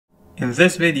In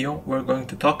this video, we're going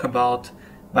to talk about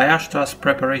Weierstrass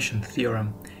preparation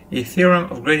theorem, a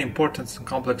theorem of great importance in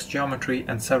complex geometry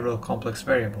and several complex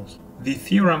variables. The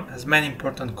theorem has many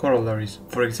important corollaries.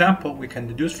 For example, we can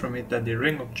deduce from it that the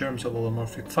ring of germs of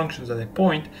holomorphic functions at a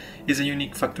point is a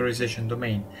unique factorization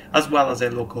domain, as well as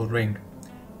a local ring.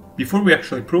 Before we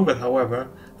actually prove it, however,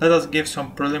 let us give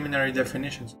some preliminary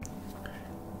definitions.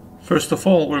 First of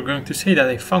all, we're going to say that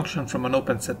a function from an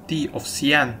open set D of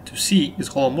Cn to C is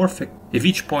holomorphic if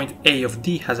each point A of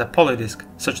D has a polydisk,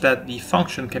 such that the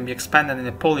function can be expanded in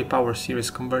a polypower series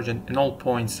convergent in all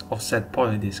points of said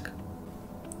polydisk.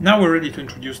 Now we're ready to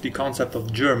introduce the concept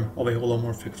of germ of a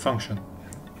holomorphic function.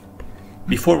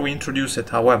 Before we introduce it,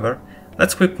 however,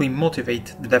 let's quickly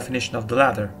motivate the definition of the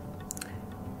latter.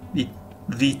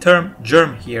 The term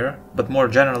germ here, but more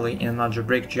generally in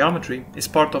algebraic geometry, is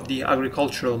part of the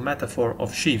agricultural metaphor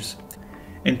of sheaves.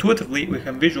 Intuitively, we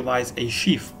can visualize a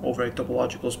sheaf over a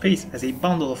topological space as a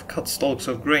bundle of cut stalks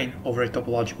of grain over a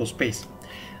topological space.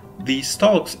 The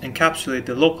stalks encapsulate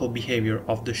the local behavior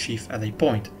of the sheaf at a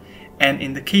point, and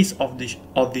in the case of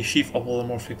the sheaf of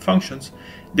holomorphic functions,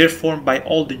 they're formed by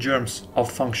all the germs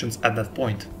of functions at that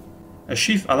point. A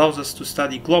sheaf allows us to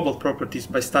study global properties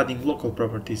by studying local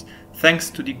properties, thanks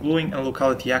to the gluing and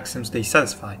locality axioms they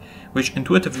satisfy, which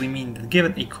intuitively mean that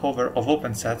given a cover of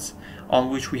open sets on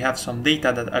which we have some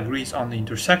data that agrees on the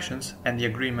intersections, and the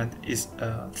agreement is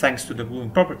thanks to the gluing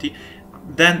property,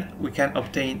 then we can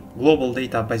obtain global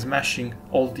data by smashing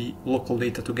all the local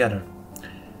data together.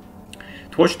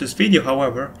 To watch this video,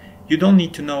 however, you don't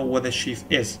need to know what a sheaf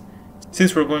is,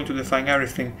 since we're going to define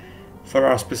everything for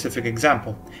our specific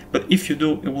example. But if you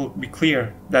do, it will be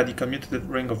clear that the commutative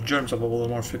ring of germs of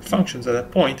holomorphic functions at a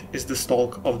point is the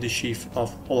stalk of the sheaf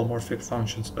of holomorphic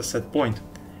functions at said point.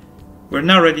 We're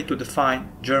now ready to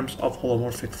define germs of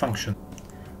holomorphic function.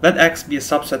 Let X be a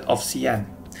subset of Cn.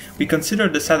 We consider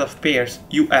the set of pairs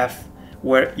UF,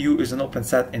 where U is an open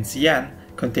set in Cn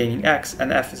containing X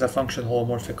and F is a function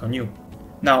holomorphic on U.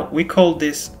 Now we call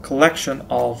this collection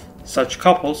of such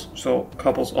couples, so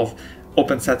couples of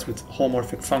open sets with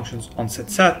holomorphic functions on said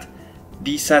set,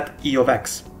 the set E of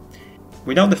X.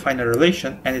 We now define a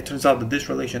relation, and it turns out that this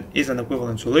relation is an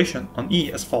equivalence relation on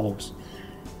E as follows.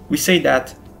 We say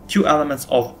that two elements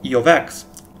of E of X,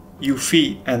 U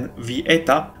phi and V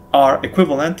eta, are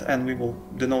equivalent, and we will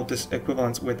denote this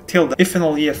equivalence with tilde if and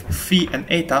only if phi and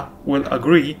eta will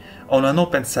agree on an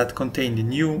open set contained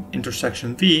in U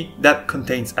intersection V that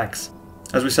contains X.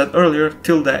 As we said earlier,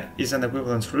 tilde is an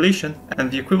equivalence relation, and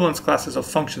the equivalence classes of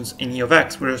functions in E of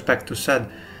X with respect to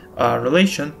said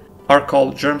relation are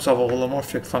called germs of a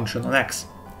holomorphic function on X.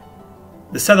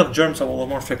 The set of germs of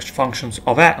holomorphic functions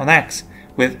on X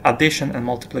with addition and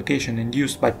multiplication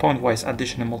induced by pointwise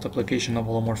addition and multiplication of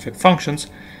holomorphic functions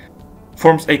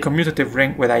forms a commutative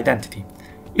ring with identity.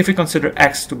 If we consider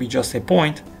X to be just a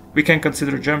point, we can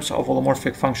consider germs of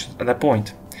holomorphic functions at a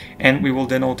point, and we will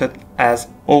denote it as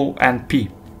O and P.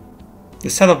 The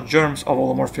set of germs of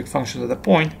holomorphic functions at a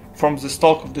point forms the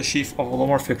stalk of the sheaf of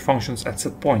holomorphic functions at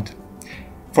said point.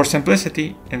 For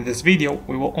simplicity, in this video,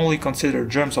 we will only consider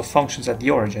germs of functions at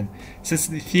the origin, since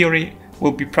the theory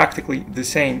will be practically the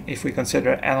same if we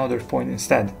consider another point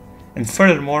instead. And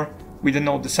furthermore, we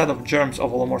denote the set of germs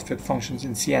of holomorphic functions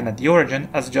in Cn at the origin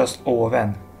as just O of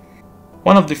n.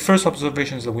 One of the first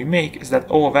observations that we make is that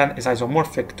O of n is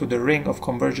isomorphic to the ring of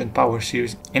convergent power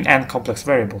series in n complex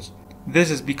variables.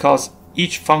 This is because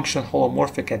each function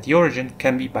holomorphic at the origin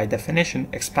can be by definition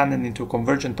expanded into a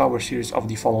convergent power series of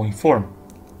the following form.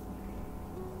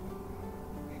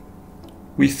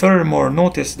 We furthermore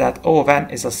notice that O of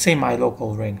n is a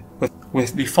semi-local ring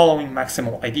with the following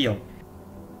maximal ideal.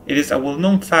 It is a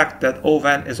well-known fact that O of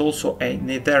n is also a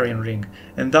Noetherian ring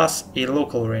and thus a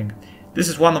local ring. This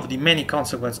is one of the many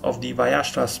consequences of the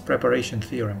Weierstrass preparation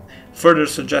theorem, further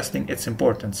suggesting its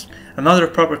importance. Another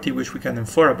property which we can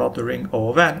infer about the ring O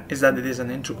of n is that it is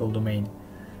an integral domain.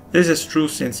 This is true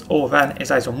since O of n is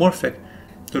isomorphic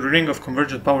to the ring of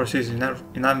convergent power series in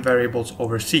n variables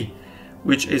over C,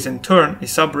 which is in turn a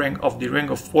subring of the ring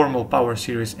of formal power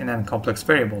series in n complex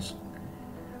variables.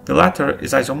 The latter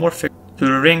is isomorphic to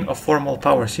the ring of formal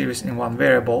power series in one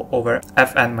variable over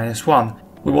Fn-1.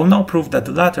 We will now prove that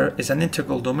the latter is an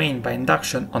integral domain by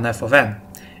induction on f of n.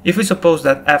 If we suppose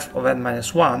that f of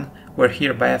n-1, where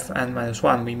here by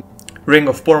Fn-1 we ring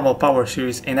of formal power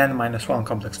series in n-1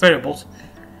 complex variables,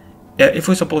 if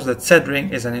we suppose that said ring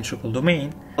is an integral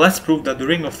domain, let's prove that the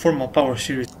ring of formal power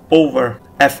series over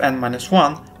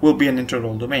Fn-1 will be an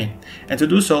integral domain. And to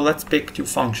do so, let's pick two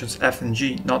functions f and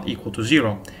g not equal to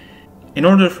 0. In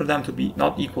order for them to be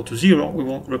not equal to 0, we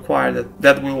will require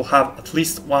that we will have at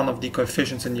least one of the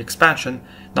coefficients in the expansion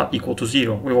not equal to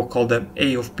 0. We will call them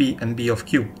a of p and b of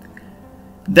q.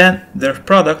 Then their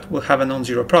product will have a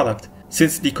non-zero product,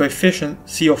 since the coefficient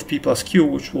c of p plus q,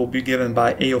 which will be given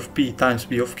by a of p times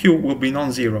b of q, will be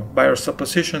non-zero, by our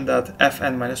supposition that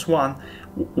fn-1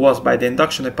 was, by the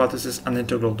induction hypothesis, an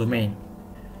integral domain.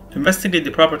 To investigate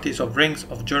the properties of rings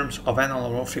of germs of n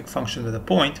holomorphic functions at a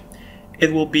point,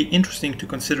 it will be interesting to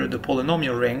consider the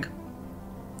polynomial ring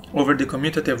over the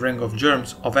commutative ring of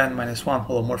germs of n-1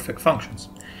 holomorphic functions.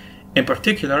 In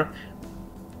particular,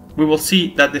 we will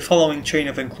see that the following chain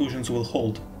of inclusions will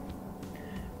hold,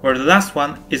 where the last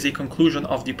one is a conclusion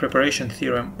of the preparation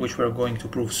theorem, which we are going to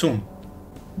prove soon.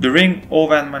 The ring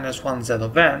of n-1 z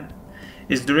of n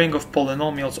is the ring of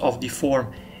polynomials of the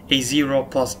form a0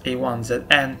 plus a1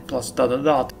 zn plus dot dot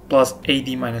dot plus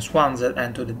ad-1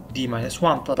 zn to the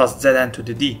d-1 plus zn to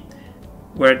the d,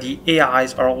 where the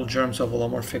ai's are all germs of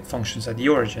holomorphic functions at the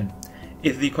origin.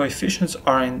 If the coefficients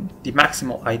are in the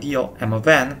maximal ideal m of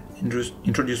n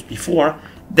introduced before,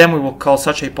 then we will call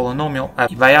such a polynomial a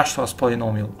Weierstrass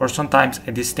polynomial, or sometimes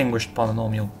a distinguished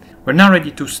polynomial. We're now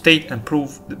ready to state and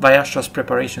prove the Weierstrass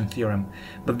preparation theorem,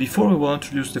 but before we will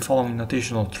introduce the following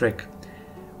notational trick.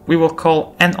 We will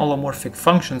call n holomorphic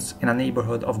functions in a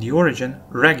neighborhood of the origin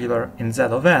regular in z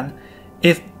of n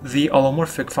if the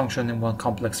holomorphic function in one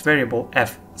complex variable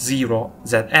f0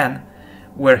 zn,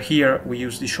 where here we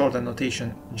use the shorthand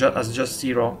notation as just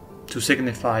 0 to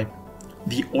signify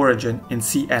the origin in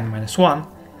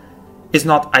Cn-1, is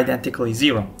not identically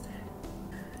 0.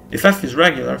 If f is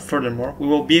regular, furthermore, we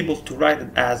will be able to write it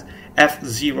as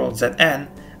f0 zn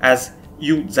as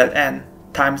u zn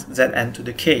times zn to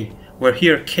the k, where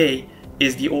here k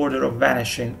is the order of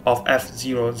vanishing of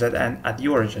f0 zn at the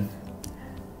origin.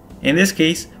 In this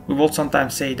case, we will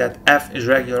sometimes say that f is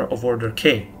regular of order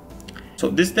k. So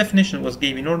this definition was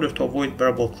given in order to avoid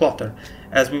verbal clutter,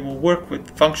 as we will work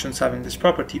with functions having this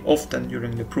property often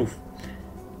during the proof.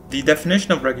 The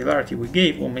definition of regularity we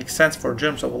gave will make sense for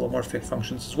germs of holomorphic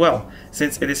functions as well,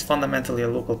 since it is fundamentally a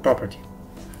local property.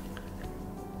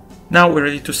 Now we're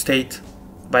ready to state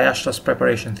Weierstrass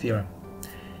preparation theorem.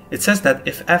 It says that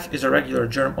if f is a regular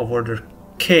germ of order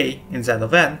k in z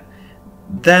of n,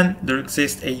 then there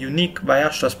exists a unique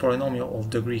Weierstrass polynomial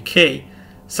of degree k,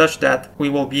 such that we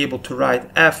will be able to write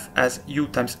f as u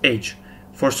times h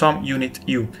for some unit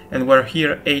u, and where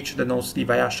here h denotes the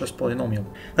Weierstrass polynomial.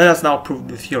 Let us now prove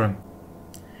the theorem.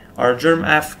 Our germ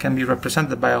f can be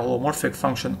represented by a holomorphic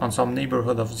function on some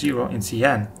neighborhood of 0 in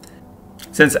Cn.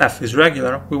 Since f is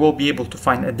regular, we will be able to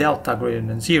find a delta greater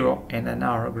than 0 and an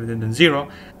r greater than 0,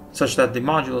 such that the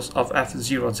modulus of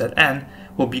f0 zn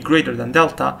will be greater than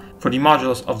delta for the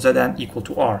modulus of zn equal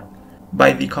to r.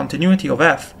 By the continuity of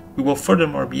f, we will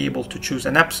furthermore be able to choose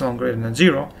an epsilon greater than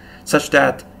 0, such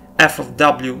that f of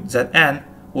w zn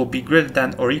will be greater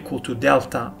than or equal to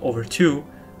delta over 2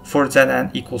 for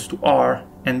zn equals to r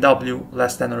and w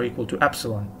less than or equal to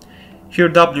epsilon. Here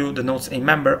w denotes a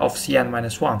member of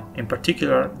Cn-1, in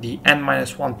particular the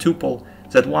n-1 tuple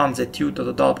z1 z2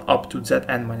 dot dot up to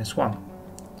zn-1.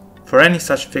 For any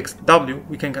such fixed w,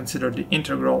 we can consider the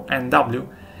integral nw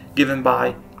given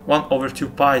by 1 over 2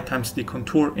 pi times the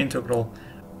contour integral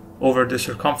over the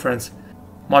circumference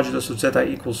modulus of zeta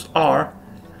equals r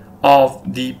of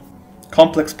the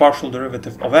complex partial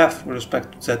derivative of f with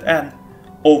respect to zn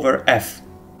over f,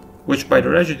 which by the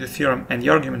residue theorem and the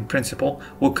argument principle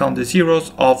will count the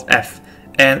zeros of f,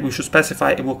 and we should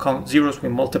specify it will count zeros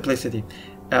with multiplicity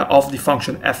of the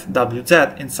function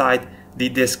fwz inside the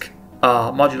disk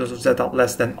modulus of zeta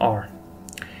less than r.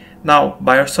 Now,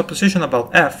 by our supposition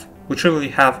about f, we trivially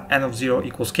have n of 0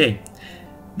 equals k.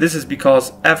 This is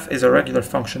because f is a regular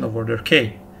function of order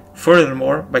k.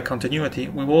 Furthermore, by continuity,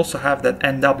 we will also have that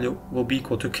nw will be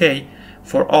equal to k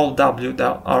for all w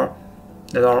that are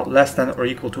less than or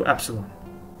equal to epsilon.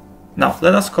 Now,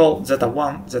 let us call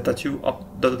zeta1, zeta2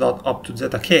 up to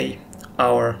zk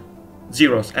our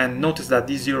zeros, and notice that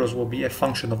these zeros will be a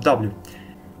function of w.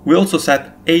 We also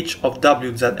set h of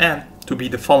w zn to be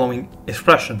the following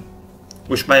expression,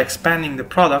 which by expanding the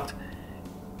product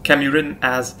can be written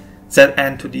as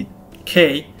zn to the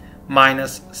k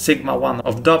minus sigma 1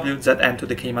 of w zn to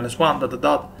the k minus 1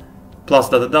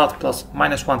 plus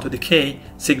minus 1 to the k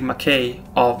sigma k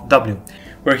of w,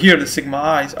 where here the sigma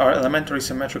i's are elementary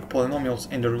symmetric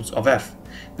polynomials in the roots of f.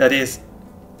 That is,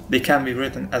 they can be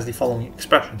written as the following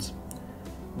expressions.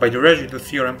 By the residue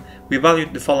theorem, we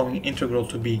evaluate the following integral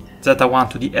to be zeta1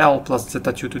 to the l plus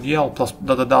zeta2 to the l plus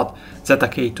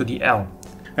zk to the l.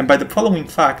 And by the following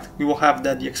fact, we will have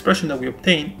that the expression that we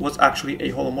obtained was actually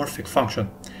a holomorphic function.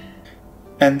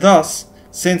 And thus,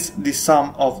 since the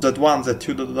sum of z1,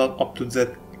 z2, up to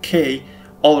zk,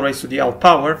 all raised to the L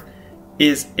power,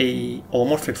 is a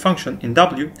holomorphic function in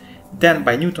W, then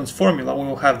by Newton's formula we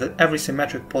will have that every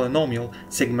symmetric polynomial,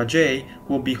 sigma j,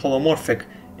 will be holomorphic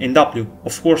in W,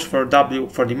 of course for W,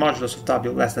 for the modulus of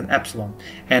W less than epsilon,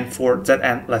 and for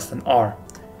Zn less than R.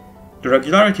 The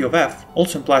regularity of f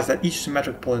also implies that each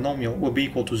symmetric polynomial will be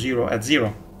equal to 0 at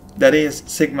 0. That is,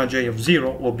 sigma j of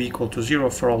 0 will be equal to 0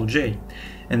 for all j,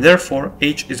 and therefore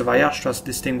h is a Weierstrass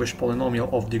distinguished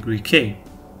polynomial of degree k.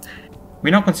 We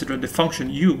now consider the function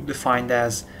u defined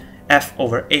as f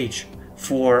over h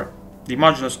for the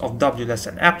modulus of w less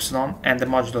than epsilon and the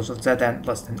modulus of Zn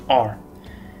less than r.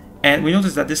 And we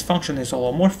notice that this function is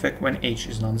holomorphic when h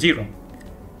is non-zero.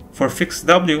 For fixed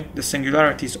w, the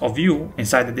singularities of u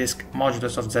inside the disk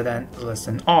modulus of Zn less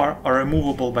than r are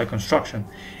removable by construction,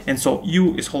 and so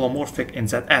u is holomorphic in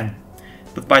Zn.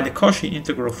 But by the Cauchy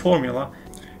integral formula,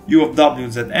 u of w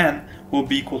Zn will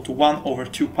be equal to 1 over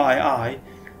 2 pi I,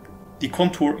 the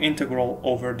contour integral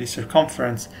over the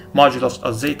circumference modulus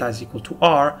of zeta is equal to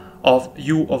r of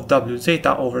u of w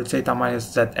zeta over zeta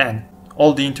minus Zn,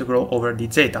 all the integral over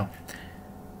the zeta.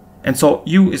 And so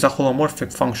u is a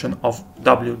holomorphic function of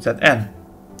w Zn.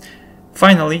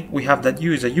 Finally, we have that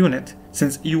u is a unit,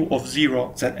 since u of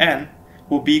 0 Zn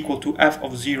will be equal to f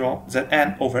of 0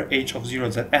 Zn over h of 0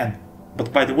 Zn.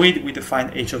 But by the way that we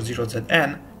define h of 0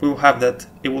 Zn, we will have that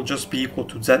it will just be equal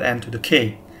to Zn to the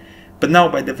k. But now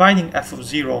by dividing f of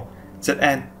 0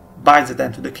 Zn by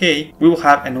Zn to the k, we will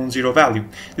have a non-zero value.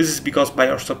 This is because by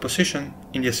our supposition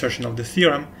in the assertion of the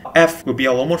theorem, f will be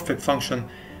a holomorphic function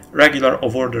regular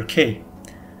of order k.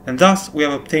 And thus we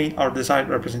have obtained our desired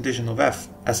representation of f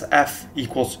as f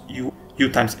equals u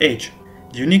times h.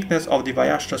 The uniqueness of the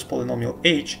Weierstrass polynomial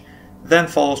h then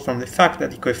follows from the fact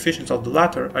that the coefficients of the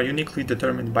latter are uniquely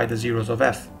determined by the zeros of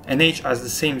f, and h has the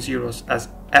same zeros as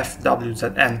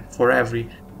fwzn for every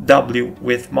w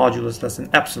with modulus less than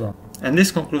epsilon. And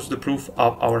this concludes the proof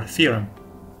of our theorem.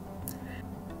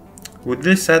 With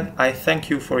this said, I thank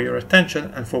you for your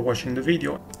attention and for watching the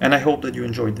video, and I hope that you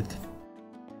enjoyed it.